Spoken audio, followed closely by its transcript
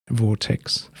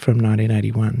Vortex from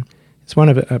 1981. It's one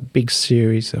of a big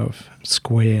series of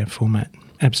square format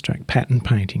abstract pattern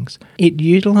paintings. It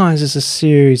utilises a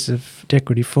series of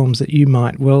decorative forms that you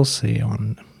might well see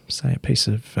on, say, a piece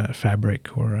of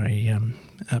fabric or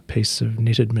a piece of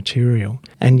knitted material.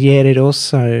 And yet it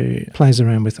also plays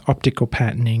around with optical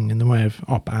patterning in the way of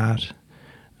op art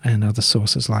and other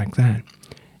sources like that.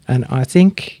 And I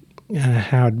think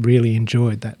Howard really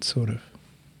enjoyed that sort of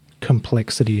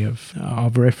complexity of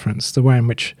reference, the way in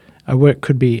which a work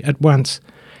could be at once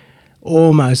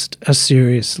almost a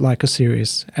serious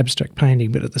abstract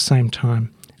painting, but at the same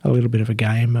time a little bit of a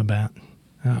game about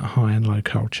high and low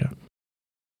culture.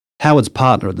 Howard's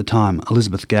partner at the time,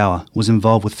 Elizabeth Gower, was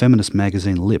involved with feminist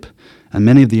magazine Lip, and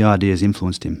many of the ideas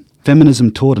influenced him.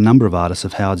 Feminism taught a number of artists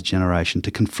of Howard's generation to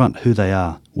confront who they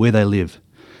are, where they live.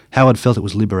 Howard felt it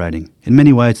was liberating. In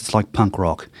many ways it's like punk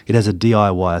rock. It has a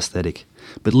DIY aesthetic.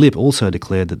 But Lip also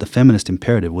declared that the feminist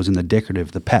imperative was in the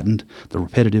decorative, the patterned, the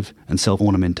repetitive, and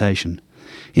self-ornamentation.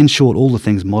 In short, all the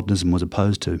things modernism was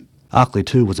opposed to. Arkley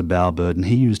too was a bowerbird, and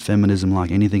he used feminism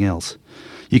like anything else.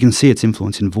 You can see its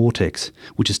influence in Vortex,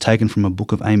 which is taken from a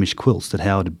book of Amish quilts that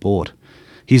Howard had bought.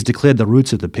 He's declared the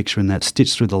roots of the picture in that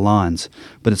stitch through the lines,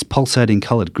 but its pulsating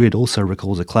coloured grid also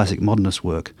recalls a classic modernist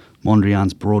work,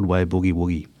 Mondrian's Broadway Boogie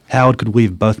Woogie. Howard could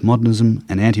weave both modernism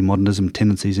and anti-modernism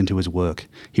tendencies into his work.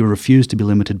 He refused to be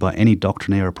limited by any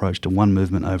doctrinaire approach to one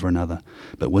movement over another,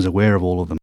 but was aware of all of them.